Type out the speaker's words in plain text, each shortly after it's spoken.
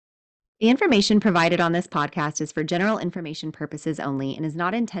The information provided on this podcast is for general information purposes only and is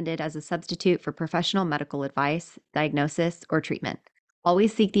not intended as a substitute for professional medical advice, diagnosis, or treatment.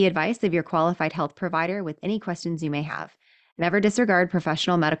 Always seek the advice of your qualified health provider with any questions you may have. Never disregard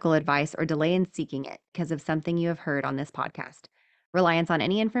professional medical advice or delay in seeking it because of something you have heard on this podcast. Reliance on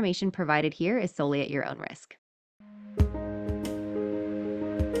any information provided here is solely at your own risk.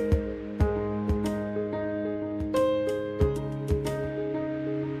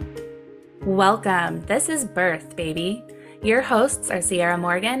 Welcome. This is Birth, baby. Your hosts are Ciarra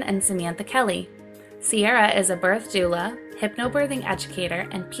Morgan and Samantha Kelly. Ciarra is a birth doula, hypnobirthing educator,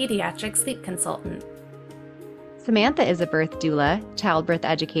 and pediatric sleep consultant. Samantha is a birth doula, childbirth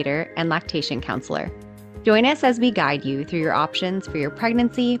educator, and lactation counselor. Join us as we guide you through your options for your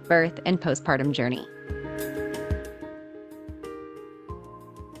pregnancy, birth, and postpartum journey.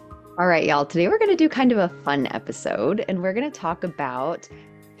 All right, y'all. Today we're going to do kind of a fun episode, and we're going to talk about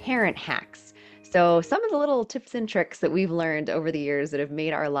parent hacks. So some of the little tips and tricks that we've learned over the years that have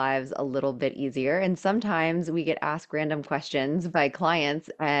made our lives a little bit easier. And sometimes we get asked random questions by clients,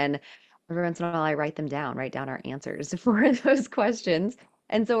 and every once in a while I write down our answers for those questions.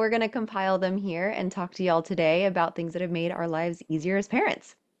 And so we're going to compile them here and talk to y'all today about things that have made our lives easier as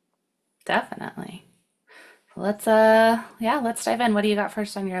parents. Definitely. Let's dive in. What do you got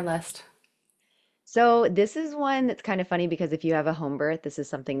first on your list? So this is one that's kind of funny because if you have a home birth, this is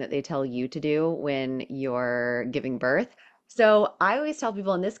something that they tell you to do when you're giving birth. So I always tell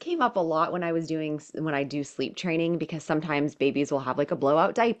people, and this came up a lot when when I do sleep training, because sometimes babies will have like a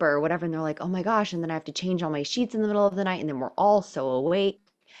blowout diaper or whatever, and they're like, oh my gosh, and then I have to change all my sheets in the middle of the night, and then we're all so awake,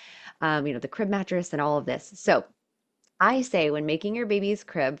 the crib mattress and all of this. So I say when making your baby's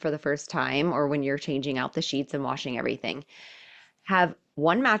crib for the first time, or when you're changing out the sheets and washing everything, have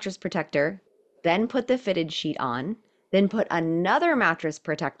one mattress protector, then put the fitted sheet on, then put another mattress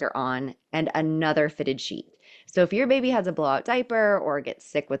protector on and another fitted sheet. So if your baby has a blowout diaper or gets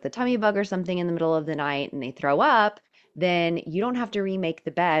sick with a tummy bug or something in the middle of the night and they throw up, then you don't have to remake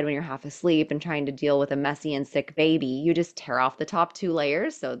the bed when you're half asleep and trying to deal with a messy and sick baby. You just tear off the top two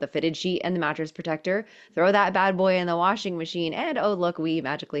layers, so the fitted sheet and the mattress protector, throw that bad boy in the washing machine, and oh, look, we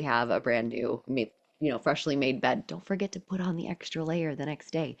magically have a brand new freshly made bed. Don't forget to put on the extra layer the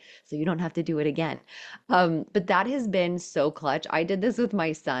next day so you don't have to do it again. But that has been so clutch. I did this with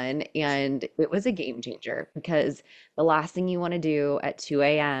my son and it was a game changer because the last thing you want to do at 2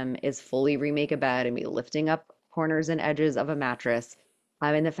 a.m. is fully remake a bed and be lifting up corners and edges of a mattress.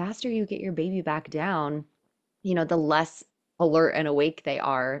 And the faster you get your baby back down, the less alert and awake they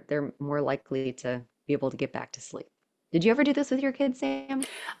are, they're more likely to be able to get back to sleep. Did you ever do this with your kids, Sam?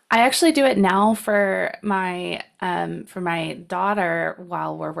 I actually do it now for my daughter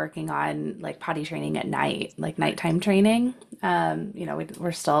while we're working on like potty training at night, like nighttime training.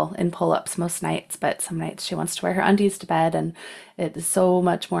 We're still in pull-ups most nights, but some nights she wants to wear her undies to bed, and it is so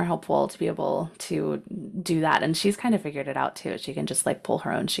much more helpful to be able to do that. And she's kind of figured it out too. She can just like pull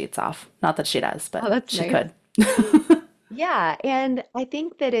her own sheets off. Not that she does, Oh, but that's she nice. could. Yeah, and I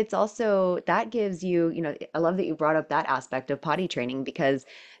think that it's also that gives you, I love that you brought up that aspect of potty training because,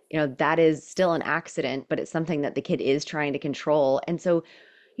 that is still an accident, but it's something that the kid is trying to control. And so,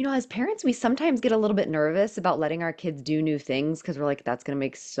 as parents, we sometimes get a little bit nervous about letting our kids do new things because we're like, that's going to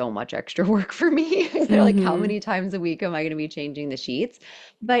make so much extra work for me. They're like, how Hmm. many times a week am I going to be changing the sheets?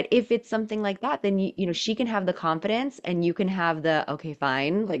 But if it's something like that, then she can have the confidence and you can have the, okay,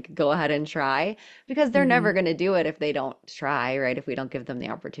 fine, like go ahead and try because they're never Hmm. going to do it if they don't try, right? If we don't give them the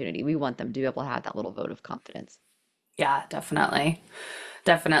opportunity, we want them to be able to have that little vote of confidence. Yeah, definitely.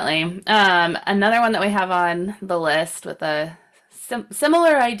 Definitely. Another one that we have on the list with a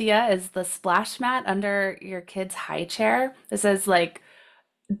similar idea is the splash mat under your kid's high chair. This is like,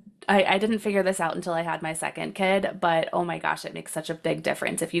 I didn't figure this out until I had my second kid, but oh my gosh, it makes such a big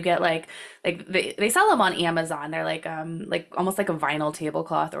difference. If you get like they sell them on Amazon. They're like almost like a vinyl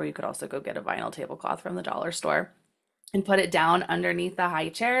tablecloth, or you could also go get a vinyl tablecloth from the dollar store and put it down underneath the high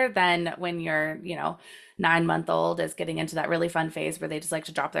chair. Then when your 9-month old is getting into that really fun phase where they just like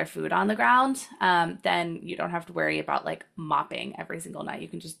to drop their food on the ground, then you don't have to worry about like mopping every single night. You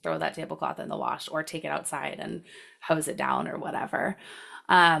can just throw that tablecloth in the wash or take it outside and hose it down or whatever.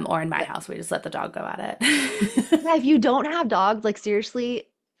 Or in my house, we just let the dog go at it. Yeah, if you don't have dogs, like seriously,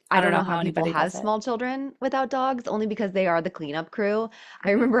 I I don't don't know know how how people anybody have does it. small children without dogs, only because they are the cleanup crew.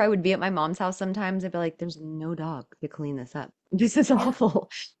 I remember I would be at my mom's house sometimes. I'd be like, "There's no dog to clean this up. This is Yeah. awful."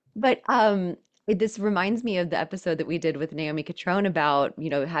 But this reminds me of the episode that we did with Naomi Catrone about,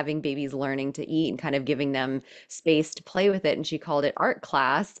 having babies learning to eat and kind of giving them space to play with it. And she called it art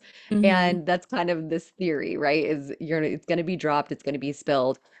class. Hmm. And that's kind of this theory, right? Is it's going to be dropped, it's going to be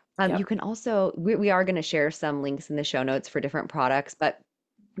spilled. You Yep, can also, we are going to share some links in the show notes for different products, but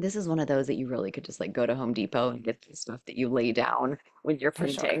this is one of those that you really could just like go to Home Depot and get the stuff that you lay down when you're for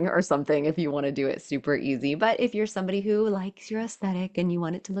sure. painting or something if you want to do it super easy. But if you're somebody who likes your aesthetic and you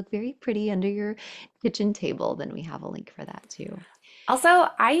want it to look very pretty under your kitchen table, then we have a link for that too. Also,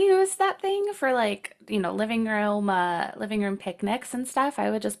 I use that thing for like, living room picnics and stuff. I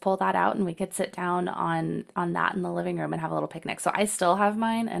would just pull that out and we could sit down on that in the living room and have a little picnic. So I still have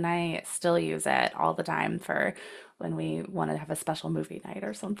mine and I still use it all the time for when we want to have a special movie night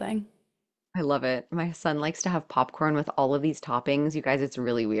or something. I love it. My son likes to have popcorn with all of these toppings. You guys, it's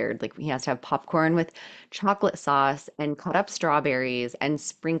really weird. Like he has to have popcorn with chocolate sauce and cut up strawberries and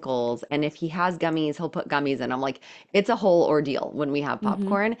sprinkles. And if he has gummies, he'll put gummies in. I'm like, it's a whole ordeal when we have Hmm.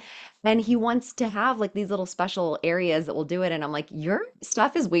 popcorn. And he wants to have like these little special areas that will do it. And I'm like, your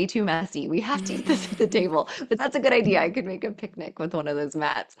stuff is way too messy. We have to eat this at the table. But that's a good idea. I could make a picnic with one of those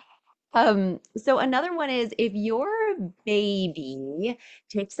mats. So another one is if your baby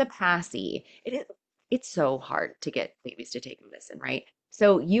takes a passy, it's so hard to get babies to take medicine, right?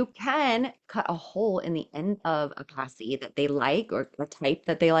 So you can cut a hole in the end of a passy that they like or a type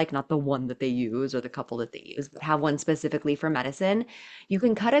that they like, not the one that they use or the couple that they use, but have one specifically for medicine. You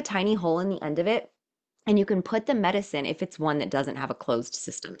can cut a tiny hole in the end of it and you can put the medicine if it's one that doesn't have a closed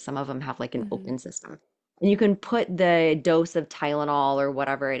system. Some of them have like an Hmm. open system. And you can put the dose of Tylenol or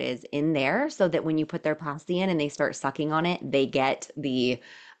whatever it is in there so that when you put their pasty in and they start sucking on it, they get the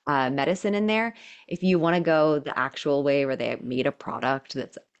medicine in there. If you want to go the actual way where they made a product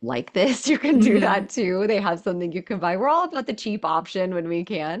that's like this, you can do Hmm. that too. They have something you can buy. We're all about the cheap option when we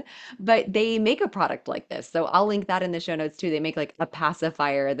can, but they make a product like this. So I'll link that in the show notes too. They make like a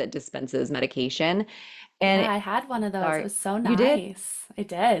pacifier that dispenses medication. Yeah, And I had one of those. It sorry, was so you did? nice. I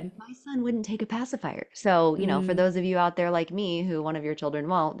did. My son wouldn't take a pacifier. So, for Mm. those of you out there like me who one of your children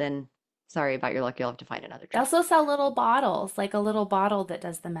won't, then sorry about your luck. You'll have to find another They child. also sell little bottles, like a little bottle that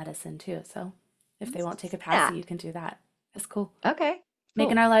does the medicine too. So if they Let's won't take a see passy, that. you can do that. It's cool. Okay,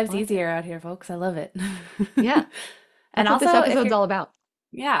 Making cool. our lives I like it. easier out here, folks. I love it. Yeah, And that's what this also, if episode's you're all about.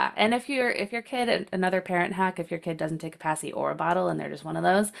 yeah, and if your kid, another parent hack, if your kid doesn't take a passy or a bottle and they're just one of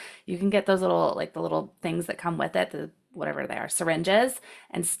those, you can get those little like the little things that come with it, the whatever they are, syringes,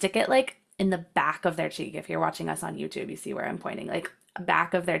 and stick it like in the back of their cheek. If you're watching us on YouTube, you see where I'm pointing, like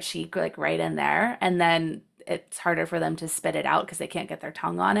back of their cheek, like right in there, and then it's harder for them to spit it out because they can't get their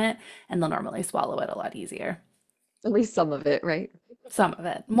tongue on it, and they'll normally swallow it a lot easier. At least some of it, right? Some of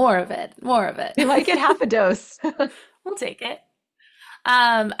it, more of it, more of it. They might get half a dose. We'll take it.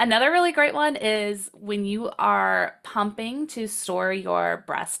 Another really great one is when you are pumping to store your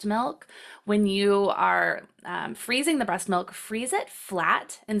breast milk, when you are freezing the breast milk, freeze it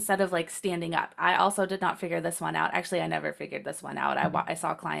flat instead of like standing up. I also did not figure this one out. Actually, I never figured this one out. I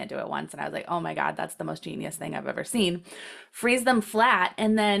saw a client do it once and I was like, oh my God, that's the most genius thing I've ever seen. Freeze them flat,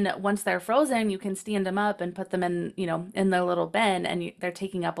 and then once they're frozen, you can stand them up and put them in, in their little bin, and they're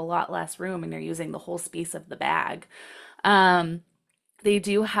taking up a lot less room and you're using the whole space of the bag. Um, they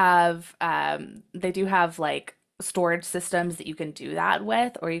do have like storage systems that you can do that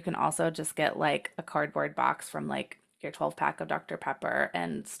with, or you can also just get like a cardboard box from like your 12 pack of Dr. Pepper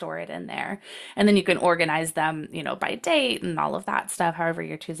and store it in there. And then you can organize them, by date and all of that stuff. However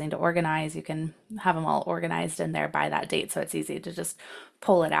you're choosing to organize, you can have them all organized in there by that date. So it's easy to just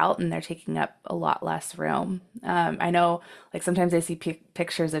pull it out and they're taking up a lot less room. I know like sometimes I see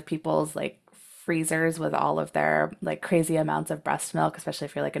pictures of people's like freezers with all of their like crazy amounts of breast milk, especially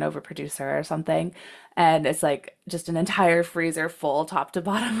if you're like an overproducer or something. And it's like just an entire freezer full top to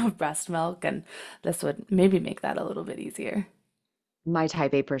bottom of breast milk. And this would maybe make that a little bit easier. My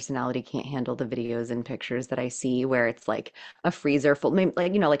type A personality can't handle the videos and pictures that I see where it's like a freezer full, like,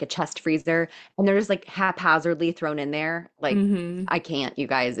 like a chest freezer, and they're just like haphazardly thrown in there. Like, Mm-hmm. I can't, you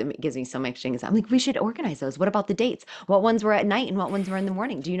guys. It gives me so much anxiety. I'm like, we should organize those. What about the dates? What ones were at night and what ones were in the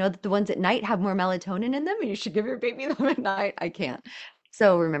morning? Do you know that the ones at night have more melatonin in them and you should give your baby them at night? I can't.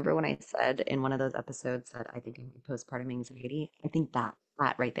 So remember when I said in one of those episodes that I think I have postpartum anxiety? I think that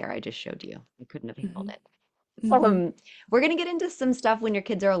right there I just showed you. I couldn't have handled Mm-hmm. it. Mm-hmm. Um, we're going to get into some stuff when your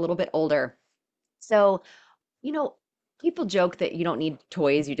kids are a little bit older. So, you know, people joke that you don't need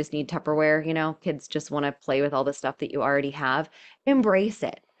toys, you just need Tupperware. Kids just want to play with all the stuff that you already have. Embrace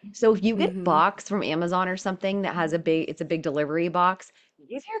it. So if you get a Mm-hmm. box from Amazon or something that has it's a big delivery box,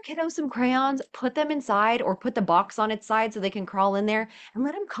 give your kiddo some crayons, put them inside or put the box on its side so they can crawl in there and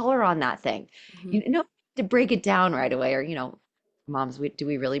let them color on that thing. Mm-hmm. You know, to break it down right away or, moms, do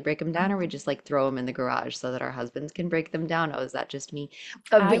we really break them down or we just like throw them in the garage so that our husbands can break them down? Oh, is that just me?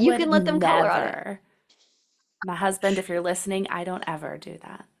 I But you can would let them color on it. never. My husband, if you're listening, I don't ever do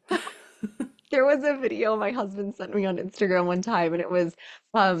that. There was a video my husband sent me on Instagram one time, and it was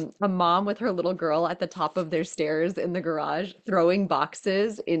a mom with her little girl at the top of their stairs in the garage throwing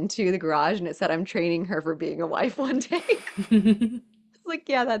boxes into the garage, and it said, "I'm training her for being a wife one day." It's like,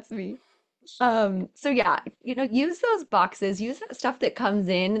 yeah, that's me. So yeah, use those boxes, use that stuff that comes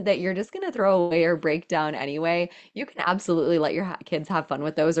in that you're just gonna throw away or break down anyway. You can absolutely let your ha kids have fun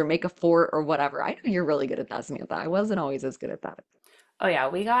with those or make a fort or whatever. I know you're really good at that, Samantha. I wasn't always as good at that. Oh yeah,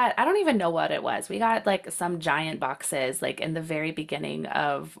 we got, I don't even know what it was. We got like some giant boxes like in the very beginning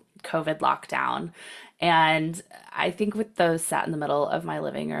of COVID lockdown. And I think with those sat in the middle of my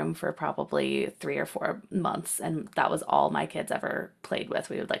living room for probably 3 or 4 months. And that was all my kids ever played with.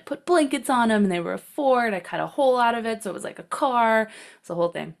 We would like put blankets on them and they were a fort. I cut a hole out of it so it was like a car. It's the whole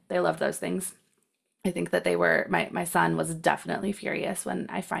thing. They loved those things. I think that they were my son was definitely furious when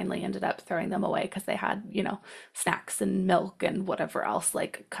I finally ended up throwing them away because they had, snacks and milk and whatever else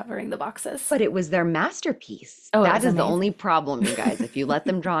like covering the boxes. But it was their masterpiece. Oh, it That was is the only amazing. problem, you guys. If you let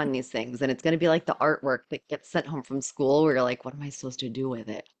them draw on these things, and it's going to be like the artwork that gets sent home from school, where you're like, what am I supposed to do with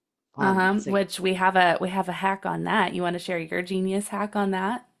it? So Which we have a hack on that. You want to share your genius hack on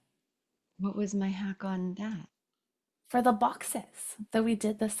that? what was my hack on that? For the boxes that we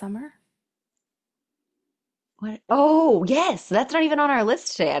did this summer? What? Oh, yes. That's not even on our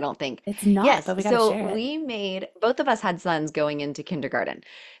list today, I don't think. It's not, Yes. but we got to So share it. we made, both of us had sons going into kindergarten.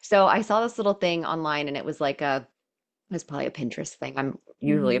 So I saw this little thing online and it was like it was probably a Pinterest thing. I'm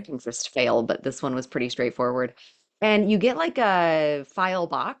usually a Hmm. Pinterest fail, but this one was pretty straightforward. And you get like a file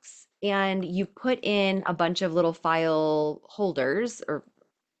box and you put in a bunch of little file holders or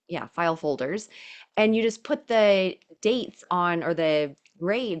yeah, file folders, and you just put the dates on or the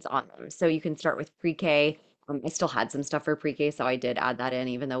grades on them. So you can start with pre-K. I still had some stuff for pre-K, so I did add that in,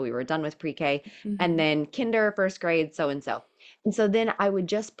 even though we were done with pre-K. And Hmm. then kinder, first grade, so and so. And so then I would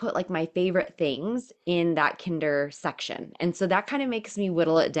just put like my favorite things in that kinder section. And so that kind of makes me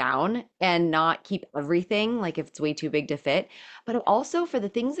whittle it down and not keep everything like if it's way too big to fit. But also for the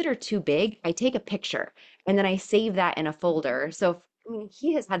things that are too big, I take a picture and then I save that in a folder. So I mean,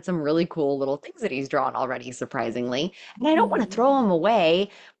 he has had some really cool little things that he's drawn already, surprisingly. And I don't want to Hmm. throw them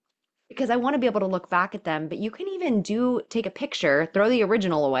away because I want to be able to look back at them. But you can even take a picture, throw the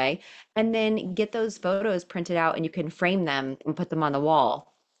original away, and then get those photos printed out and you can frame them and put them on the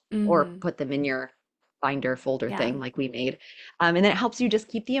wall or Hmm. put them in your binder folder Yeah. thing like we made. And then it helps you just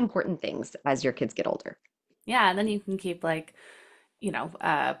keep the important things as your kids get older. Yeah, and then you can keep like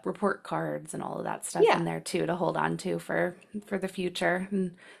report cards and all of that stuff Yeah. in there too to hold on to for the future.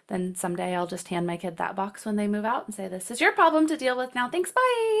 And then someday I'll just hand my kid that box when they move out and say, "This is your problem to deal with now. Thanks,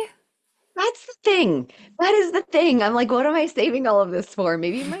 bye." That's the thing. That is the thing. I'm like, what am I saving all of this for?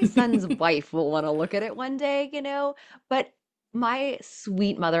 Maybe my son's wife will want to look at it one day. But my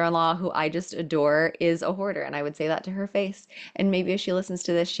sweet mother-in-law, who I just adore, is a hoarder, and I would say that to her face. And maybe if she listens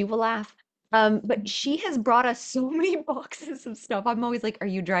to this, she will laugh. But she has brought us so many boxes of stuff. I'm always like, are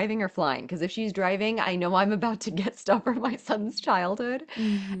you driving or flying? Because if she's driving, I know I'm about to get stuff from my son's childhood.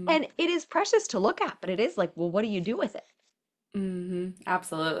 Hmm. And it is precious to look at, but it is like, well, what do you do with it? Hmm.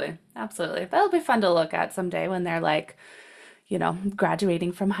 Absolutely. Absolutely. That'll be fun to look at someday when they're like,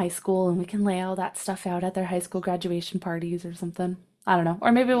 graduating from high school and we can lay all that stuff out at their high school graduation parties or something. I don't know.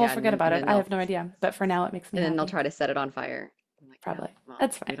 Or maybe we'll Yeah, forget about and it. then I have no idea. But for now, it makes me they'll happy. try to set it on fire. I'm like, yeah, Probably. well,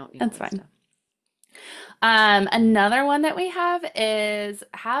 That's we fine. don't need all That's this fine. stuff. Another one that we have is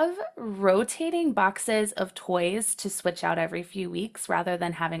have rotating boxes of toys to switch out every few weeks rather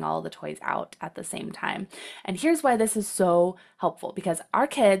than having all the toys out at the same time. And here's why this is so helpful because our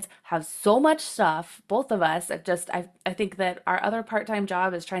kids have so much stuff, both of us. I think that our other part-time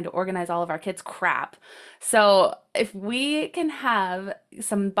job is trying to organize all of our kids' crap. So if we can have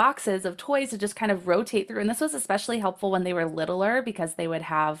some boxes of toys to just kind of rotate through, and this was especially helpful when they were littler because they would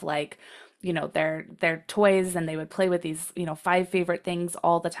have like their toys and they would play with these five favorite things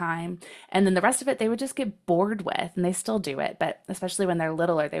all the time, and then the rest of it they would just get bored with, and they still do it, but especially when they're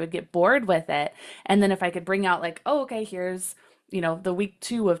littler they would get bored with it. And then if I could bring out like, oh, okay, here's the week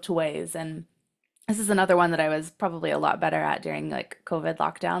two of toys. And this is another one that I was probably a lot better at during like COVID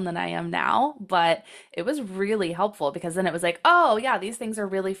lockdown than I am now, but it was really helpful because then it was like, oh yeah, these things are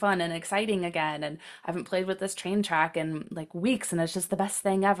really fun and exciting again, and I haven't played with this train track in like weeks, and it's just the best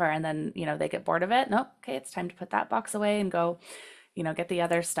thing ever. And then, they get bored of it. Nope, okay, it's time to put that box away and go, get the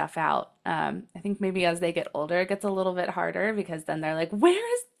other stuff out. I think maybe as they get older, it gets a little bit harder because then they're like,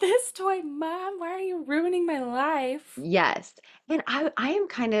 "Where is this toy, Mom? Why are you ruining my life?" Yes. And I am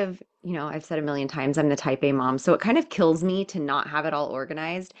kind of, I've said a million times, I'm the type A mom, so it kind of kills me to not have it all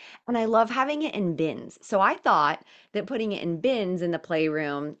organized. And I love having it in bins. So I thought that putting it in bins in the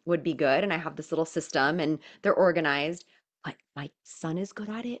playroom would be good. And I have this little system and they're organized. But my son is good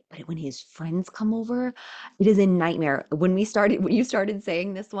at it. But when his friends come over, it is a nightmare. When you started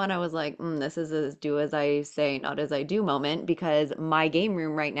saying this one, I was like, this is a do as I say, not as I do moment, because my game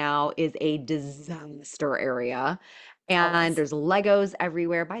room right now is a disaster area and Always. there's Legos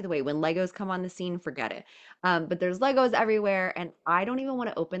everywhere. By the way, when Legos come on the scene, forget it. But there's Legos everywhere, and I don't even want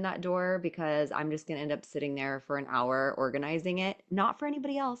to open that door because I'm just gonna end up sitting there for an hour organizing it. Not for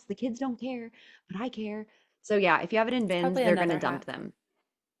anybody else. The kids don't care, but I care. So yeah, if you have it in It's bins, probably they're gonna another dump hack. them.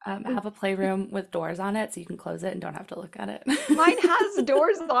 Have a playroom with doors on it so you can close it and don't have to look at it. Mine has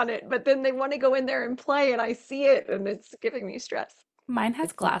doors on it, but then they want to go in there and play, and I see it, and it's giving me stress. Mine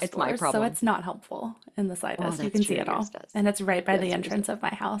has It's my, glass it's my doors, so problem. it's not helpful in the Oh, slightest. You that's can see true. it Yours all. does. And it's right by the Yes, yours entrance does. of my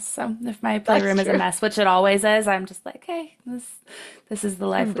house. So if my That's playroom is a true. mess, which it always is, I'm just like, hey, this is the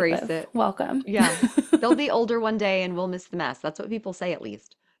life we Embrace live. it. Welcome. Yeah. They'll be older one day and we'll miss the mess. That's what people say at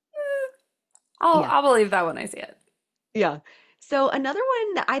least. Yeah. I'll believe that when I see it. Yeah. So another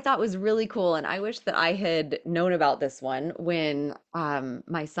one that I thought was really cool, and I wish that I had known about this one when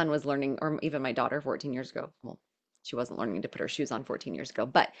my son was learning, or even my daughter 14 years ago. Well, she wasn't learning to put her shoes on 14 years ago,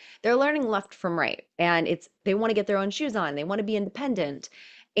 but they're learning left from right. And they want to get their own shoes on, they want to be independent.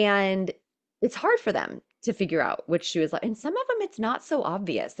 And it's hard for them to figure out which shoe is left. And some of them it's not so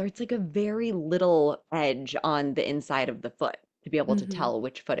obvious. It's like a very little edge on the inside of the foot to be able to Hmm. tell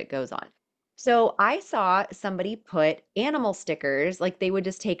which foot it goes on. So I saw somebody put animal stickers, like they would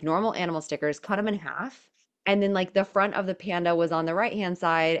just take normal animal stickers, cut them in half, and then like the front of the panda was on the right-hand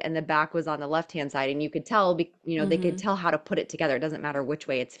side and the back was on the left-hand side, and you could tell, they could Hmm. tell how to put it together. It doesn't matter which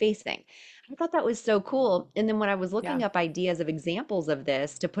way it's facing. I thought that was so cool. And then when I was Yeah. looking up ideas of examples of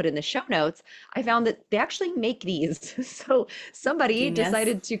this to put in the show notes, I found that they actually make these. So somebody Genius.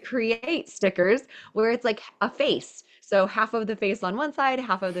 decided to create stickers where it's like a face. So half of the face on one side,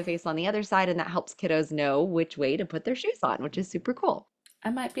 half of the face on the other side, and that helps kiddos know which way to put their shoes on, which is super cool. I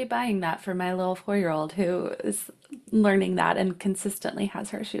might be buying that for my little 4-year-old who is learning that and consistently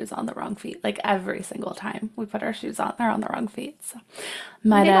has her shoes on the wrong feet. Like every single time we put our shoes on, they're on the wrong feet. So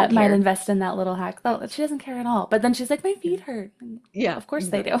And they don't might care. invest in that little hack. Though she doesn't care at all. But then she's like, my Yeah, feet hurt. yeah, Of course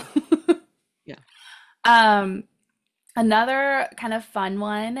they do. exactly. Yeah. Um, Another kind of fun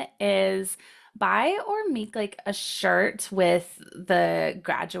one is buy or make like a shirt with the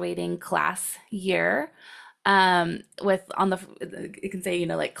graduating class year. With on the it can say,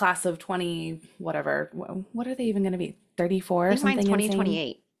 like class of 20 whatever. What are they even going to be? I 34 or think mine's something insane?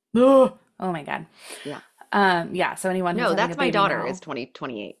 2028. Ugh. Oh my God. Yeah. Yeah, so anyone who's No, having a that's my baby daughter is now.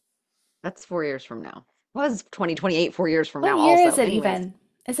 2028. That's 4 years from now. Was 2028 4 years from What now year is also. it Anyways. even?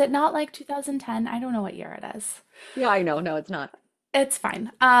 Is it not like 2010? I don't know what year it is. Yeah, I know. No, it's not. It's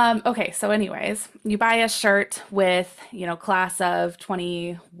fine. Okay, so anyways, you buy a shirt with, class of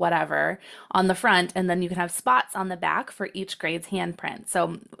 20 whatever on the front, and then you can have spots on the back for each grade's handprint.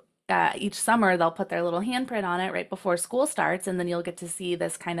 So each summer they'll put their little handprint on it right before school starts, and then you'll get to see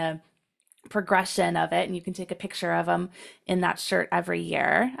this kind of progression of it, and you can take a picture of them in that shirt every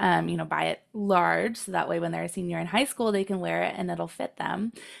year. Buy it large so that way when they're a senior in high school, they can wear it and it'll fit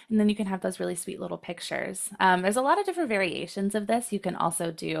them. And then you can have those really sweet little pictures. There's a lot of different variations of this. You can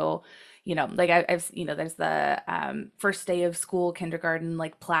also do, like I've, there's the first day of school, kindergarten,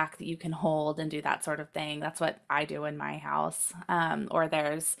 like plaque that you can hold and do that sort of thing. That's what I do in my house. Or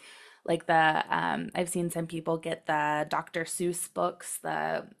there's like I've seen some people get the Dr. Seuss books,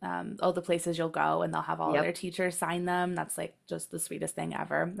 the places you'll go, and they'll have all of their Yep. teachers sign them. That's like just the sweetest thing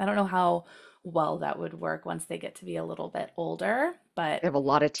ever. I don't know how well that would work once they get to be a little bit older, They but have a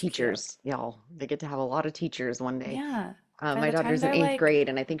lot of it's cute. teachers, y'all. They get to have a lot of teachers one day. Yeah. By My the time daughter's in they're eighth like, grade,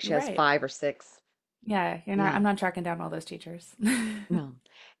 and I think she has right. 5 or 6. Yeah, Yeah. I'm not tracking down all those teachers. No.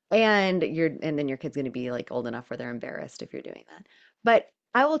 And then your kid's going to be like old enough where they're embarrassed if you're doing that. But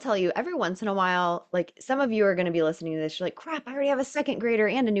I will tell you, every once in a while, like some of you are going to be listening to this, you're like, crap, I already have a second grader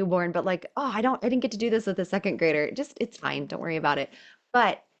and a newborn, but like, oh, I didn't get to do this with a second grader. Just, it's fine. Don't worry about it.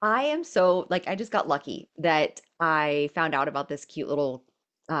 But I am so, like, I just got lucky that I found out about this cute little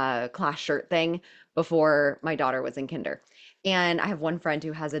class shirt thing before my daughter was in kinder. And I have one friend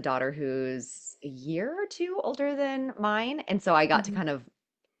who has a daughter who's a year or two older than mine. And so I got to Mhm. kind of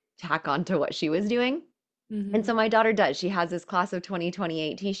tack on to what she was doing. And Mm-hmm. so my daughter does. She has this class of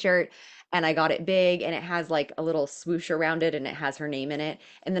 2028 t-shirt, and I got it big, and it has like a little swoosh around it, and it has her name in it.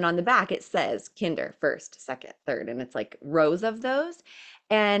 And then on the back it says kinder, first, second, third, and it's like rows of those.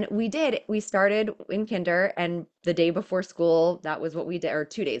 And we started in kinder, and the day before school, that was what we did, or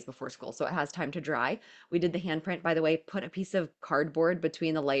 2 days before school, so it has time to dry. We did the handprint, by the way, put a piece of cardboard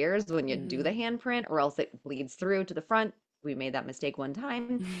between the layers when you do Mm-hmm. the handprint, or else it bleeds through to the front. We made that mistake one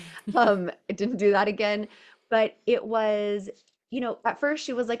time. I didn't do that again. But it was, at first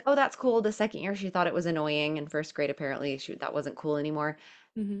she was like, "Oh, that's cool." The second year she thought it was annoying. In first grade, apparently, that wasn't cool anymore.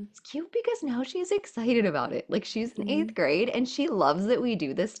 Mm-hmm. It's cute because now she's excited about it. Like she's in Mm-hmm. eighth grade and she loves that we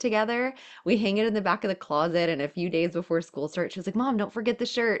do this together. We hang it in the back of the closet, and a few days before school starts, she's like, "Mom, don't forget the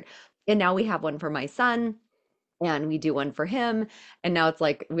shirt." And now we have one for my son, and we do one for him. And now it's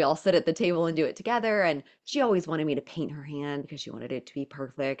like we all sit at the table and do it together. And she always wanted me to paint her hand because she wanted it to be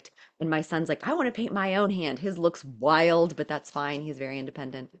perfect. And my son's like, "I want to paint my own hand." His looks wild, but that's fine. He's very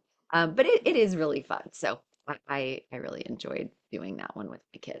independent. But it is really fun. So I really enjoyed doing that one with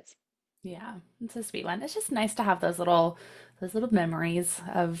my kids. Yeah, it's a sweet one. It's just nice to have those little memories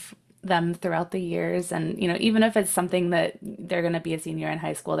of them throughout the years. And, even if it's something that they're going to be a senior in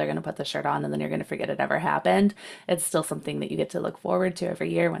high school, they're going to put the shirt on and then you're going to forget it ever happened. It's still something that you get to look forward to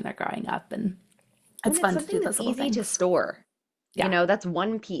every year when they're growing up. And it's And it's fun to do something that's those little easy to things. store. Yeah. That's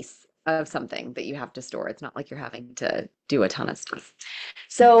one piece of something that you have to store. It's not like you're having to do a ton of stuff.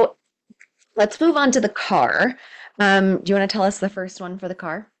 So let's move on to the car. Do you want to tell us the first one for the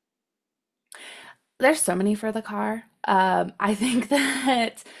car? There's so many for the car. I think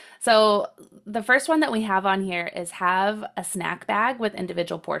that so the first one that we have on here is have a snack bag with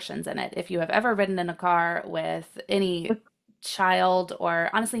individual portions in it. If you have ever ridden in a car with any child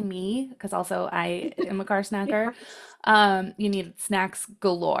or honestly me, because also I am a car snacker, you need snacks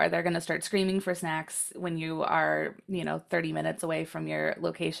galore. They're going to start screaming for snacks when you are, 30 minutes away from your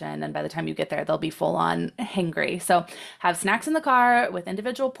location. And by the time you get there, they'll be full on hangry. So have snacks in the car with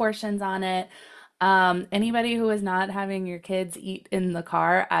individual portions on it. Anybody who is not having your kids eat in the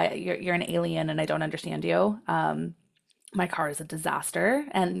car, you're an alien and I don't understand you. My car is a disaster,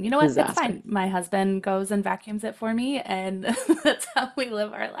 and you know what? It's Disaster. fine. My husband goes and vacuums it for me, and that's how we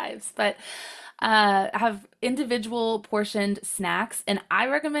live our lives. But have individual portioned snacks, and I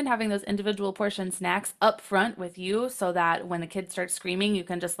recommend having those individual portioned snacks up front with you so that when the kids start screaming, you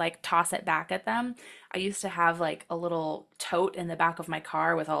can just like toss it back at them. I used to have like a little tote in the back of my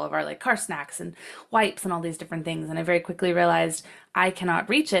car with all of our like car snacks and wipes and all these different things, and I very quickly realized I cannot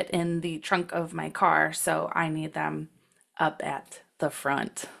reach it in the trunk of my car, so I need them up at the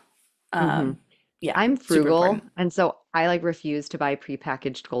front. Hmm. Yeah, I'm super frugal, important. and so I like refuse to buy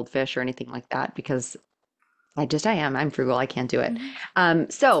prepackaged goldfish or anything like that because I am. I'm frugal. I can't do it. Mhm.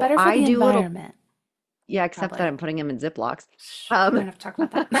 It's So better for I the do little, environment, yeah, except that probably. I'm putting them in Ziplocs. Shh, we Um, don't have to talk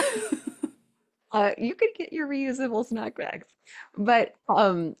about that. you could get your reusable snack bags, but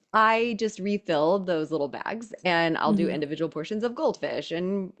I just refill those little bags, and I'll do Hmm. individual portions of goldfish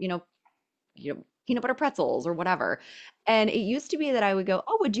and peanut butter pretzels or whatever. And it used to be that I would go,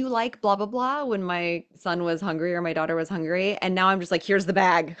 "Oh, would you like blah blah blah?" when my son was hungry or my daughter was hungry, and now I'm just like, "Here's the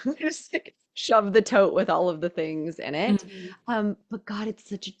bag." Just like, shove the tote with all of the things in it. Hmm. But God, it's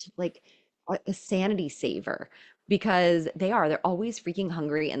such like a sanity saver because they're always freaking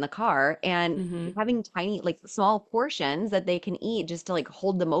hungry in the car, and Hmm. having tiny like small portions that they can eat just to like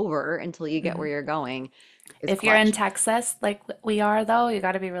hold them over until you get Hmm. where you're going is If you're in clutch. Texas, like we are, though, you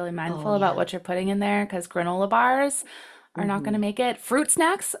got to be really Oh mindful about yeah. what you're putting in there because granola bars are not going to Hmm. make it. Fruit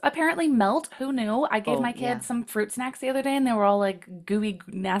snacks apparently melt. Who knew? I gave Oh my kid yeah. some fruit snacks the other day and they were all like gooey,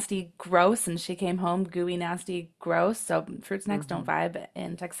 nasty, gross. And she came home gooey, nasty, gross. So fruit snacks don't Hmm. vibe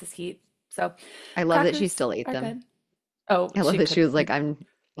in Texas heat. So I love that she crackers still ate are them. good. Oh, I love that she was like, "I'm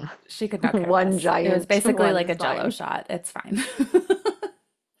she could not care one less. It was giant, basically one like a is Jello fine." shot. It's fine.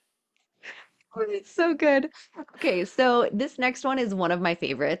 Oh, it's so good. Okay, so this next one is one of my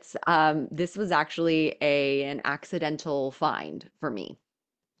favorites. This was actually an accidental find for me.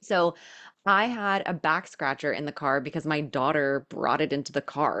 So I had a back scratcher in the car because my daughter brought it into the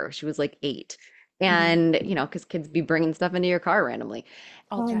car. She was like 8. Mhm. And, because kids be bringing stuff into your car randomly.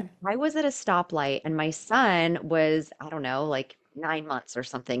 All the And time. I was at a stoplight, and my son was, I don't know, like 9 months or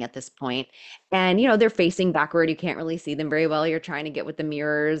something at this point. And, they're facing backward. You can't really see them very well. You're trying to get with the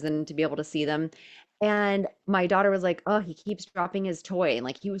mirrors and to be able to see them. And my daughter was like, "Oh, he keeps dropping his toy." And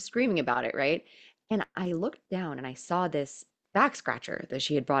like he was screaming about it, right? And I looked down and I saw this back scratcher that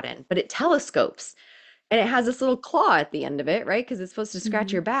she had brought in, but it telescopes and it has this little claw at the end of it, right? Because it's supposed to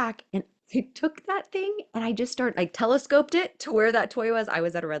scratch your Mhm. back. And I took that thing and I telescoped it to where that toy was. I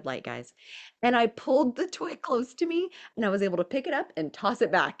was at a red light, guys. And I pulled the toy close to me and I was able to pick it up and toss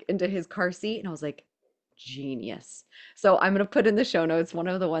it back into his car seat. And I was like, genius. So I'm going to put in the show notes one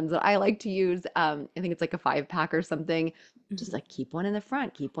of the ones that I like to use. I think it's like a 5 pack or something. Just Mhm. like keep one in the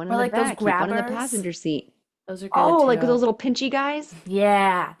front, keep one in Or the like those back, keep one in the grabbers. passenger seat. Those are good Oh, like too. those little pinchy guys,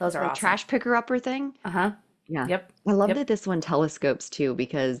 Yeah, those are like awesome. trash picker upper thing. Uh-huh. Yeah. Yep. I love Yep. that this one telescopes too,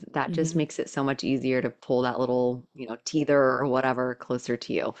 because that just Hmm. makes it so much easier to pull that little, teether or whatever closer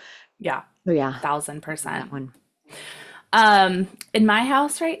to you. Yeah. So yeah, Thousand I love that percent. one. In my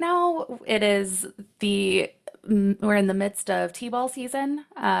house right now, it is we're in the midst of T-ball season,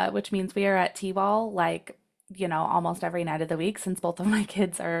 which means we are at T-ball like, almost every night of the week since both of my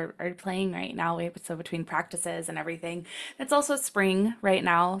kids are playing right now. So between practices and everything. It's also spring right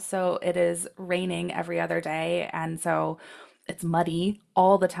now, so it is raining every other day, and so it's muddy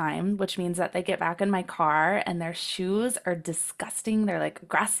all the time, which means that they get back in my car and their shoes are disgusting. They're like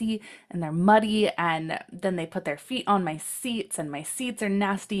grassy and they're muddy, and then they put their feet on my seats, and my seats are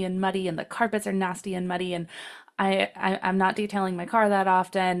nasty and muddy, and the carpets are nasty and muddy. And I'm not detailing my car that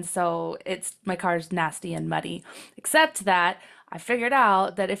often, so it's my car's nasty and muddy. Except that I figured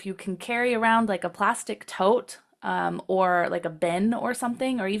out that if you can carry around like a plastic tote, or like a bin or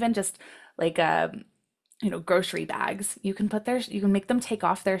something, or even just like a grocery bags. You can make them take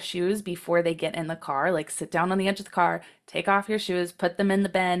off their shoes before they get in the car. Like sit down on the edge of the car, take off your shoes, put them in the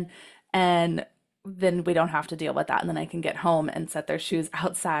bin, and then we don't have to deal with that. And then I can get home and set their shoes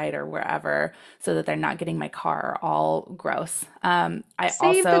outside or wherever so that they're not getting my car all gross. I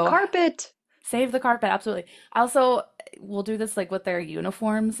Save the also carpet. save the carpet, absolutely. I also will do this like with their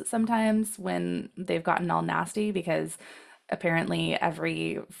uniforms sometimes when they've gotten all nasty because apparently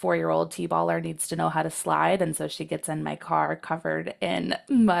every 4-year-old T-baller needs to know how to slide, and so she gets in my car covered in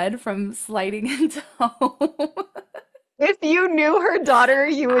mud from sliding into home. If you knew her daughter,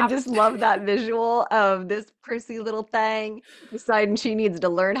 you would Ab- just love that visual of this prissy little thing deciding she needs to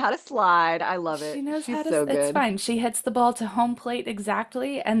learn how to slide. I love She it. knows how She's to, so it's good. fine. She hits the ball to home plate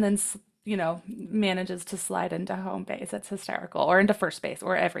exactly and then, manages to slide into home base. It's hysterical. Or into first base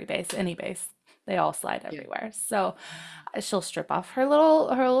or every base, any base. They all slide Yeah. everywhere. So she'll strip off her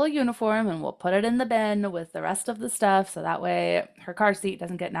little uniform and we'll put it in the bin with the rest of the stuff so that way her car seat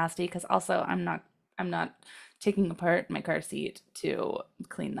doesn't get nasty because also I'm not taking apart my car seat to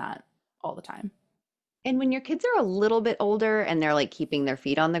clean that all the time. And when your kids are a little bit older and they're like keeping their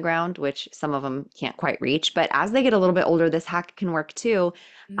feet on the ground, which some of them can't quite reach, but as they get a little bit older, this hack can work too.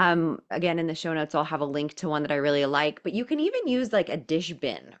 Mm, Again, in the show notes, I'll have a link to one that I really like, but you can even use like a dish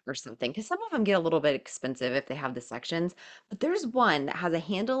bin or something because some of them get a little bit expensive if they have the sections. But there's one that has a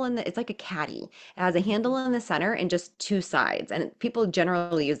handle it's like a caddy. It has a mhm, handle in the center and just two sides. And people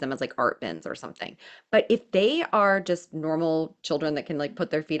generally use them as like art bins or something. But if they are just normal children that can like put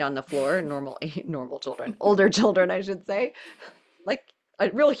their feet on the floor, normal normal children, older children, I should say, like a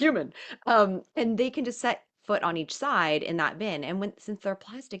real human, and they can just set foot on each side in that bin. And since they're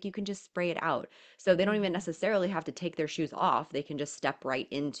plastic, you can just spray it out. So they don't even mhm. necessarily have to take their shoes off. They can just step right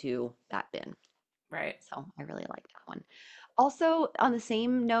into that bin. Right. So I really like that one. Also, on the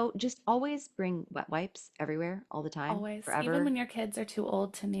same note, just always bring wet wipes everywhere, all the time, Always. Even forever. when your kids are too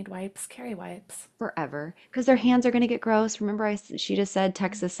old to need wipes, carry wipes. Forever, because their hands are going to get gross. Remember, she just said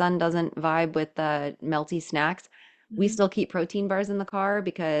Texas sun doesn't vibe with melty snacks. We Mhm. still keep protein bars in the car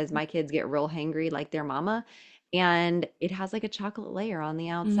because my kids get real hangry like their mama, and it has like a chocolate layer on the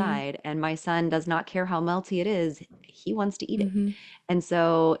Mhm. outside. And my son does not care how melty it is; he wants to eat it. Mhm. And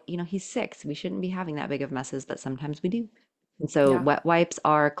so, he's 6. We shouldn't be having that big of messes, but sometimes we do. And so, Yeah. wet wipes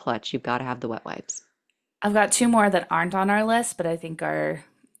are clutch. You've got to have the wet wipes. I've got two more that aren't on our list, but I think are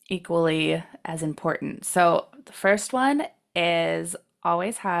equally as important. So the first one is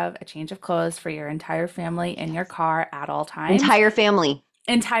always have a change of clothes for your entire family in your Yes. car at all times. Entire family.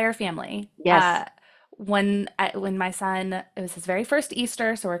 Entire family. Yes. When my son, it was his very first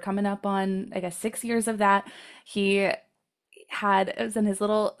Easter, so we're coming up on, I guess, 6 years of that. He it was in his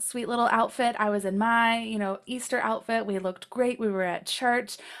little sweet little outfit. I was in my, Easter outfit. We looked great. We were at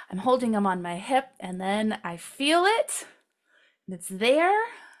church. I'm holding him on my hip, and then I feel it, and it's there.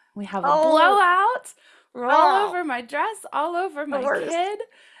 We have a Oh, blowout. We're all oh, over my dress, all over the my worst. kid.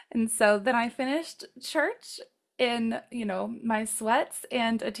 And so then I finished church in, my sweats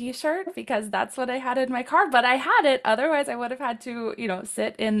and a t-shirt because that's what I had in my car. But I had it. Otherwise, I would have had to,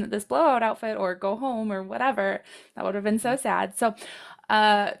 sit in this blowout outfit or go home or whatever. That would have been so sad. So,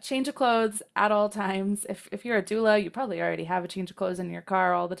 change of clothes at all times. If you're a doula, you probably already have a change of clothes in your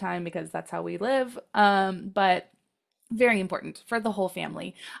car all the time because that's how we live. But Very important for the whole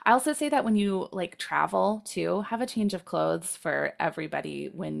family. I also say that when you like travel too, have a change of clothes for everybody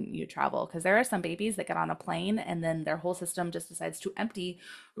when you travel, because there are some babies that get on a plane and then their whole system just decides to empty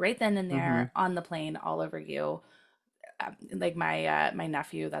right then and Hmm. there on the plane all over you. Like my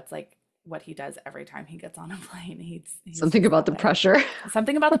nephew, that's like what he does every time he gets on a plane. He's Something just about that the way. pressure.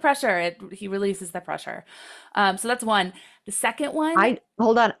 Something about the pressure. He releases the pressure. So that's one. The second one, I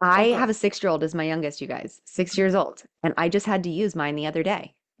hold on. I oh, have go. a 6-year-old as my youngest, you guys, six Mhm. years old, and I just had to use mine the other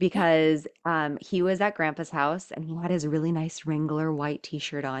day Yeah. because he was at Grandpa's house and he had his really nice Wrangler white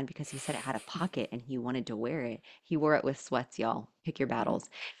T-shirt on because he said it had a pocket and he wanted to wear it. He wore it with sweats, y'all. Pick your Mhm. battles.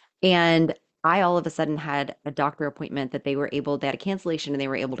 And I all of a sudden had a doctor appointment that they had a cancellation and they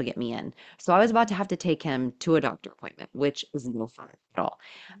were able to get me in. So I was about to have to take him to a doctor appointment, which is no fun at all.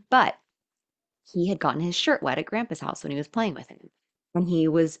 But he had gotten his shirt wet at Grandpa's house when he was playing with him. And he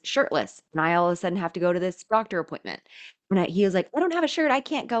was shirtless. And I all of a sudden have to go to this doctor appointment. And he was like, I don't have a shirt. I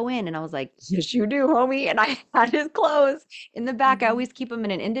can't go in. And I was like, yes, you do, homie. And I had his clothes in the back. I Mhm. always keep them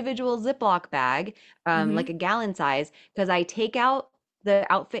in an individual Ziploc bag, like Mhm. a gallon size, because I take out the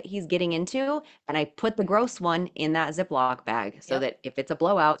outfit he's getting into and I put the gross one in that Ziploc bag so Yep. that if it's a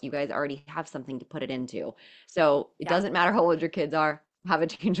blowout, you guys already have something to put it into. So it Yeah. doesn't matter how old your kids are, have a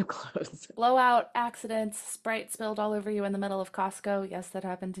change of clothes. Blowout, accidents, Sprite spilled all over you in the middle of Costco. Yes, that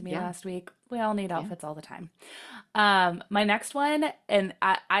happened to me Yeah. last week. We all need Yeah. outfits all the time. My next one, and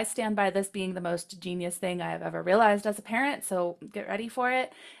I stand by this being the most genius thing I have ever realized as a parent, so get ready for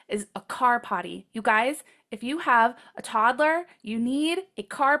it, is a car potty. You guys, if you have a toddler, you need a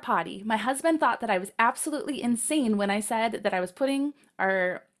car potty. My husband thought that I was absolutely insane when I said that I was putting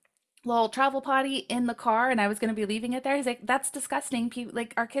our little travel potty in the car and I was going to be leaving it there. He's like, that's disgusting. People,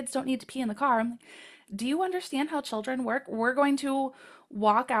 like, our kids don't need to pee in the car. I'm like, do you understand how children work? We're going to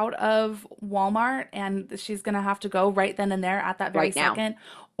walk out of Walmart and she's going to have to go right then and there at that very Right now. second.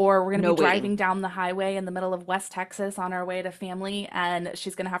 Or we're going to be No waiting. driving down the highway in the middle of West Texas on our way to family and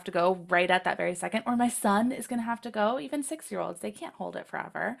she's going to have to go right at that very second. Or my son is going to have to go. Even 6 year olds, they can't hold it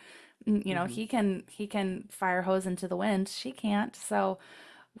forever. You know, Hmm. he can fire hose into the wind. She can't. So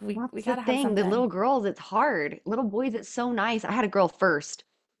we That's the got to have thing. The something. little girls, it's hard. Little boys, it's so nice. I had a girl first.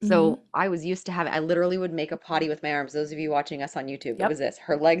 Hmm. So I was used to having, I literally would make a potty with my arms. Those of you watching us on YouTube, it was Yep. this,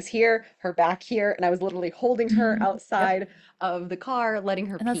 her legs here, her back here, and I was literally holding her Yep. outside of the car, letting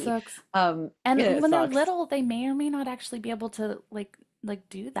her And that pee. sucks. Yeah, And it when they're sucks. little, they may or may not actually be able to like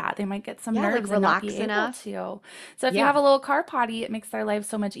do that. They might get some Yeah, like nerves and not be relax able enough. to. So if you have Yeah. a little car potty, it makes their life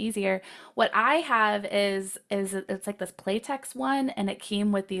so much easier. What I have is it's like this Playtex one and it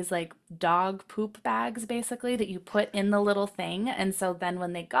came with these like dog poop bags basically that you put in the little thing. And so then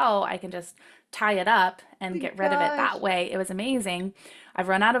when they go, I can just tie it up Oh and my get rid of it that gosh. way. It was amazing. I've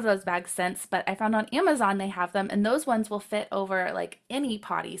run out of those bags since, but I found on Amazon they have them, and those ones will fit over like any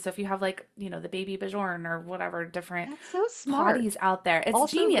potty. So if you have like, the baby Bjorn or whatever different That's so potties smart. out there, it's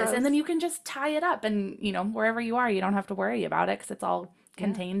Also genius. And then gross. you can just tie it up, and wherever you are, you don't have to worry about it because it's all Yeah.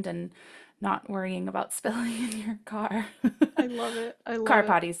 contained and not worrying about spilling in your car. I love it. I love Car it.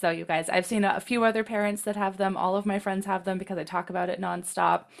 potties, though, you guys. I've seen a few other parents that have them. All of my friends have them because I talk about it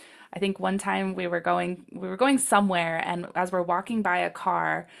nonstop. I think one time we were going somewhere, and as we're walking by a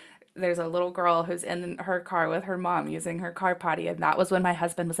car, there's a little girl who's in her car with her mom using her car potty, and that was when my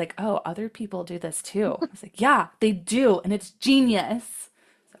husband was like, "Oh, other people do this too." I was like, "Yeah, they do, and it's genius."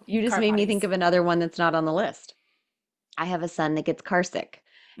 So, You just car made me think potties. of another one that's not on the list. I have a son that gets car sick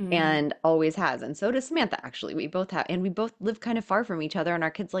Mm, and always has. And so does Samantha, actually. We both have, and we both live kind of far from each other, and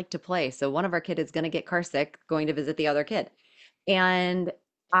our kids like to play. So one of our kids is going to get car sick going to visit the other kid. And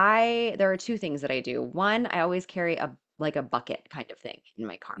there are two things that I do. One, I always carry like a bucket kind of thing in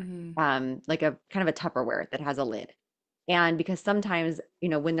my car, mm, like a kind of a Tupperware that has a lid. And because sometimes,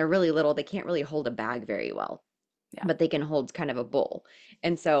 when they're really little, they can't really hold a bag very well, yeah. but they can hold kind of a bowl.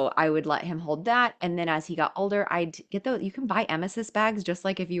 And so I would let him hold that. And then as he got older, I'd get those. You can buy emesis bags, just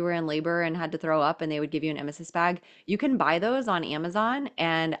like if you were in labor and had to throw up and they would give you an emesis bag. You can buy those on Amazon.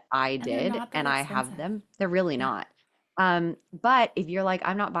 And I And they're did, not that and I have expensive. them. They're really Yeah. not. But if you're like,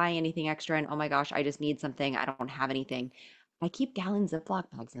 I'm not buying anything extra and oh my gosh, I just need something, I don't have anything. I keep gallon Ziploc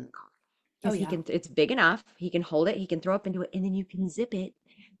bags in the car Oh because yeah. it's big enough. He can hold it, he can throw up into it, and then you can zip it,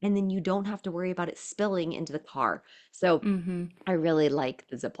 and then you don't have to worry about it spilling into the car. So Mm-hmm. I really like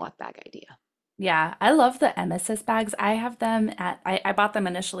the Ziploc bag idea. Yeah, I love the emesis bags. I have them I bought them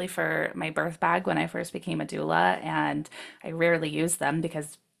initially for my birth bag when I first became a doula, and I rarely use them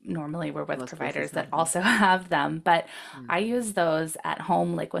because normally we're with Most places providers that have them. also have them. But Mm. I use those at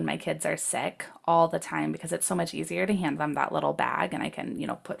home, like when my kids are sick all the time, because it's so much easier to hand them that little bag and I can,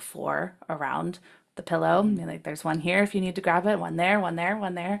 put four around the pillow. Like there's one here if you need to grab it, one there, one there,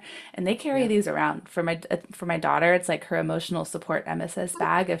 one there. And they carry Yep. these around for my daughter. It's like her emotional support emesis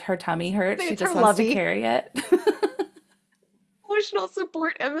bag. If her tummy hurts, she It's her just wants to lovey. carry it. Emotional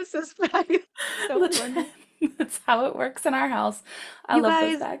support emesis bag. So Legit. funny. That's how it works in our house. I You love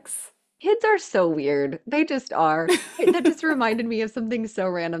those guys, bags. kids are so weird. They just are. That just reminded me of something so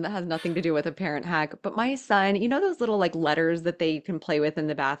random that has nothing to do with a parent hack. But my son, you know those little like letters that they can play with in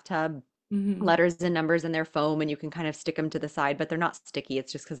the bathtub? Hmm. Letters and numbers and their foam, and you can kind of stick them to the side, but they're not sticky.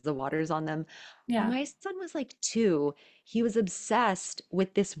 It's just because the water's on them. When Yeah. my son was like 2, he was obsessed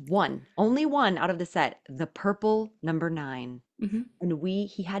with this one, only one out of the set, the purple number 9. Hmm. And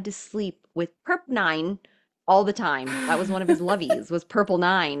he had to sleep with Perp 9 all the time. That was one of his loveys, was Purple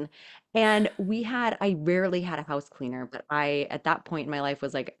 9. And I rarely had a house cleaner, but at that point in my life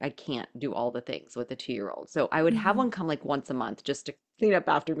was like, I can't do all the things with a 2-year-old. So I would have Hmm. one come like once a month just to clean up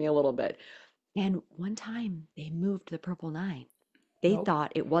after me a little bit. And one time they moved the Purple 9. They Nope.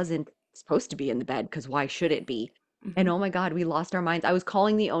 thought it wasn't supposed to be in the bed because why should it be? And Hmm. oh my God, we lost our minds. I was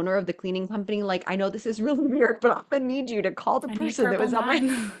calling the owner of the cleaning company, like, I know this is really weird, but I'm gonna need you to call the I need person that purple was at my nine.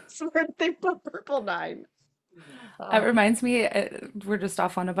 house where they put Purple 9. It Uh, reminds me, we're just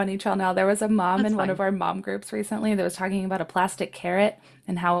off on a bunny trail now. There was a mom that's in one of fine. our mom groups recently that was talking about a plastic carrot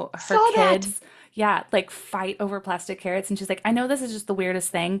and how her Saw that. kids, yeah, like fight over plastic carrots. And she's like, I know this is just the weirdest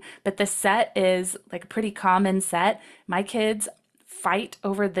thing, but this set is like a pretty common set. My kids fight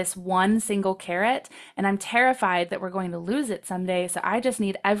over this one single carrot, and I'm terrified that we're going to lose it someday. So I just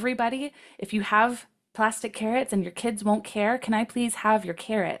need everybody, if you have plastic carrots and your kids won't care, can I please have your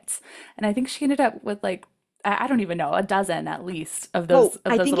carrots? And I think she ended up with like I don't even know, a dozen at least Oh, of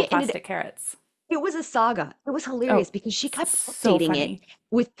I those think little it ended plastic carrots. It was a saga. It was Oh, hilarious because she kept so updating it funny.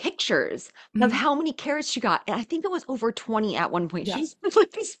 with pictures of Hmm. how many carrots she got. And I think it was over 20 at one point. Yeah. She's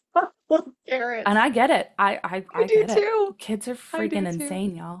like these And carrots. I get it. I I do get it. too. Kids are I do freaking too.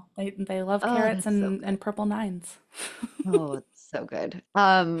 insane, y'all. They love Oh, carrots that's so good. and purple nines. Oh, it's so good.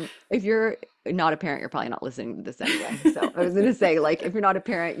 If you're not a parent, you're probably not listening to this anyway. So I was gonna say, like, if you're not a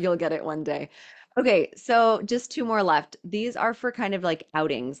parent, you'll get it one day. Okay, so just 2 more left. These are for kind of like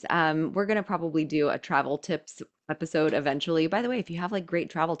outings. We're gonna probably do a travel tips episode eventually. By the way, if you have like great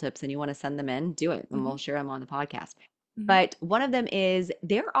travel tips and you want to send them in, do it, and Hmm. we'll share them on the podcast. Hmm. But one of them is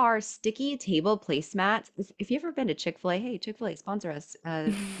there are sticky table placemats. If you've ever been to Chick-fil-A, hey, Chick-fil-A, sponsor us.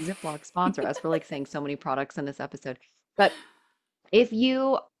 Ziploc, sponsor us. We're like saying so many products in this episode. But if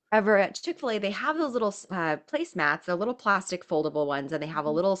you ever at Chick-fil-A, they have those little placemats, they're little plastic foldable ones, and they have a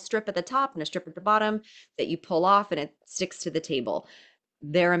little strip at the top and a strip at the bottom that you pull off and it sticks to the table.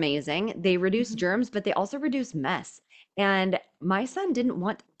 They're amazing. They reduce Hmm. germs, but they also reduce mess. And my son didn't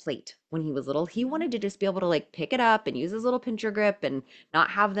want a plate when he was little. He wanted to just be able to like pick it up and use his little pincher grip and not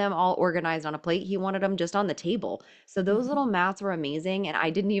have them all organized on a plate. He wanted them just on the table. So those Hmm. little mats were amazing. And I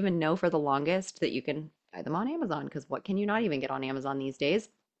didn't even know for the longest that you can buy them on Amazon because what can you not even get on Amazon these days?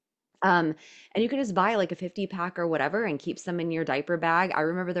 Um, and you can just buy like a 50 pack or whatever and keep some in your diaper bag. I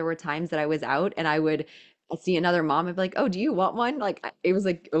remember there were times that I was out and I would see another mom and be like, "Oh, do you want one?" Like it was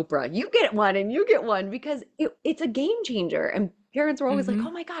like Oprah, you get one and you get one because it's a game changer. And parents were always like, "Oh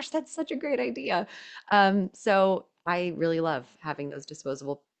Hmm. my gosh, that's such a great idea." So I really love having those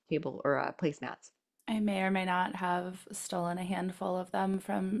disposable table or placemats. I may or may not have stolen a handful of them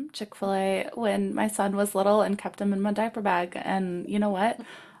from Chick-fil-A when my son was little and kept them in my diaper bag. And you know what?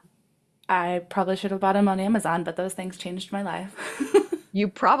 I probably should have bought them on Amazon, but those things changed my life. You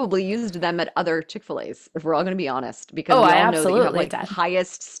probably used them at other Chick-fil-A's, if we're all going to be honest, because Oh, we I all know that you have absolutely like the did.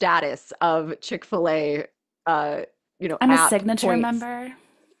 highest status of Chick-fil-A, uh, I'm a app signature points. member,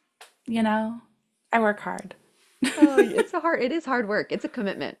 you know. I work hard. Oh, it is hard work. It's a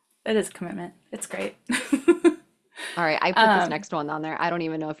commitment. It is commitment. It's great. All right, I put this Um, next one on there. I don't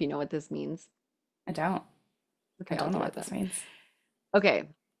even know if you know what this means. I don't. I Okay, I'll don't know do what it this then. means. Okay,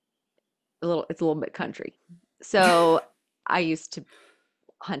 it's a little bit country. So I used to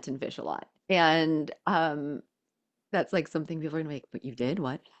hunt and fish a lot, and that's like something people are gonna be like, but you did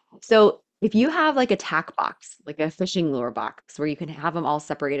what? So if you have like a tack box, like a fishing lure box where you can have them all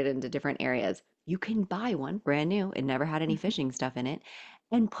separated into different areas, you can buy one brand new. It never had any Mhm. fishing stuff in it,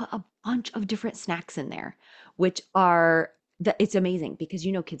 and put a bunch of different snacks in there, which are it's amazing because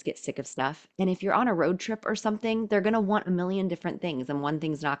kids get sick of stuff. And if you're on a road trip or something, they're gonna want a million different things, and one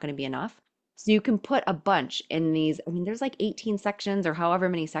thing's not gonna be enough. So you can put a bunch in these. I mean, there's like 18 sections or however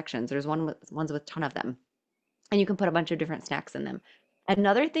many sections. There's ones with a ton of them and you can put a bunch of different snacks in them.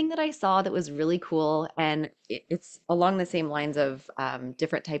 Another thing that I saw that was really cool, and it's along the same lines of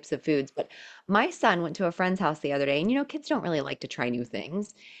different types of foods, but my son went to a friend's house the other day, and kids don't really like to try new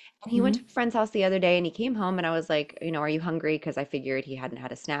things. And he went to Hmm. a friend's house the other day and he came home and I was like, are you hungry? Because I figured he hadn't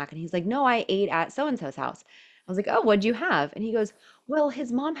had a snack. And he's like, no, I ate at so and so's house. I was like, oh, what'd you have? And he goes, well,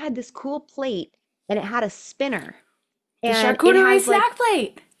 his mom had this cool plate and it had a spinner The and it charcuterie has like, snack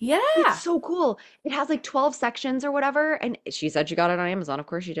plate. it's Yeah. so cool. It has like 12 sections or whatever. And she said she got it on Amazon. Of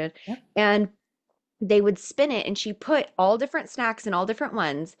course she did. Yep. And they would spin it and she put all different snacks in all different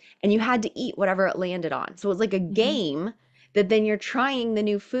ones and you had to eat whatever it landed on. So it was like a Hmm. game that then you're trying the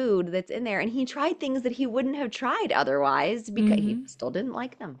new food that's in there. And he tried things that he wouldn't have tried otherwise because he Hmm. still didn't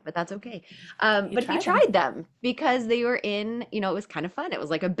like them, but that's okay. You But he tried them. tried them because they were in, it was kind of fun. It was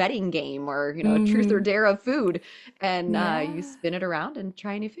like a betting game or, a truth or Hmm. dare of food. And you Yeah. spin it around and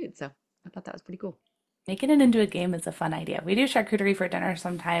try new food. So I thought that was pretty cool. Making it into a game is a fun idea. We do charcuterie for dinner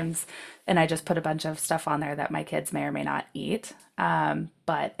sometimes, and I just put a bunch of stuff on there that my kids may or may not eat.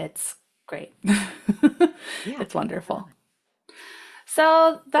 But it's great. Yeah, It's wonderful.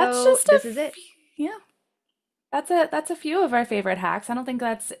 So that's so just a this is it. yeah. That's a few of our favorite hacks. I don't think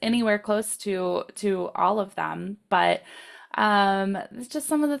that's anywhere close to all of them, but it's just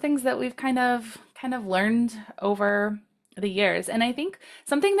some of the things that we've kind of learned over the years. And I think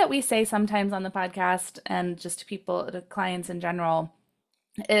something that we say sometimes on the podcast and just to people, to clients in general,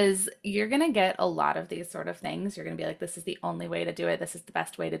 is you're going to get a lot of these sort of things. You're going to be like, this is the only way to do it. This is the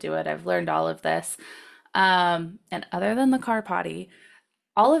best way to do it. I've learned all of this. And other than the car potty,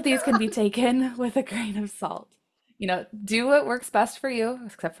 all of these can be taken with a grain of salt. Do what works best for you,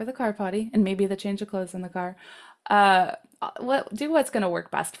 except for the car potty and maybe the change of clothes in the car. Uh, do what's going to work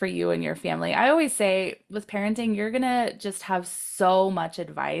best for you and your family. I always say with parenting, you're going to just have so much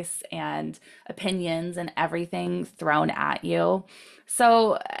advice and opinions and everything thrown at you.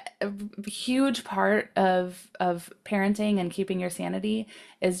 So a huge part of parenting and keeping your sanity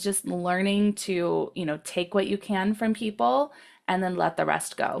is just learning to, take what you can from people and then let the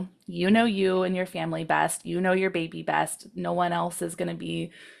rest go. You know you and your family best. You know your baby best. No one else is going to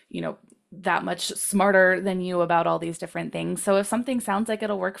be, that much smarter than you about all these different things. So if something sounds like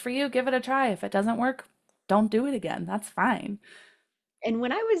it'll work for you, give it a try. If it doesn't work, don't do it again. That's fine. And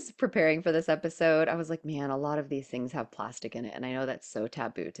when I was preparing for this episode, I was like, man, a lot of these things have plastic in it. And I know that's so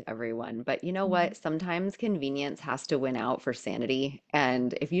taboo to everyone. But you know Mhm. what? Sometimes convenience has to win out for sanity.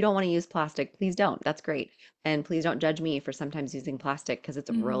 And if you don't want to use plastic, please don't. That's great. And please don't judge me for sometimes using plastic because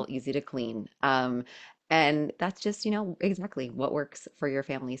it's Mhm. real easy to clean. And that's just, exactly what works for your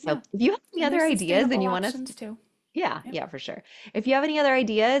family. So Yeah. if you have any And other there's ideas and sustainable you want us options too. yeah, Yep. yeah, for sure. If you have any other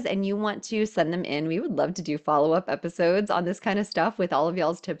ideas and you want to send them in, we would love to do follow-up episodes on this kind of stuff with all of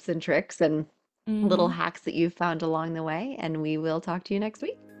y'all's tips and tricks and little Mhm. hacks that you've found along the way. And we will talk to you next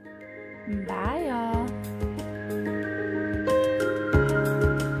week. Bye, y'all.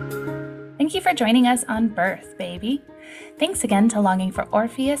 Thank you for joining us on Birth, baby. Thanks again to Longing for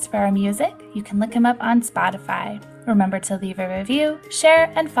Orpheus for our music. You can look him up on Spotify. Remember to leave a review,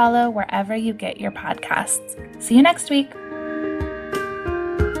 share, and follow wherever you get your podcasts. See you next week.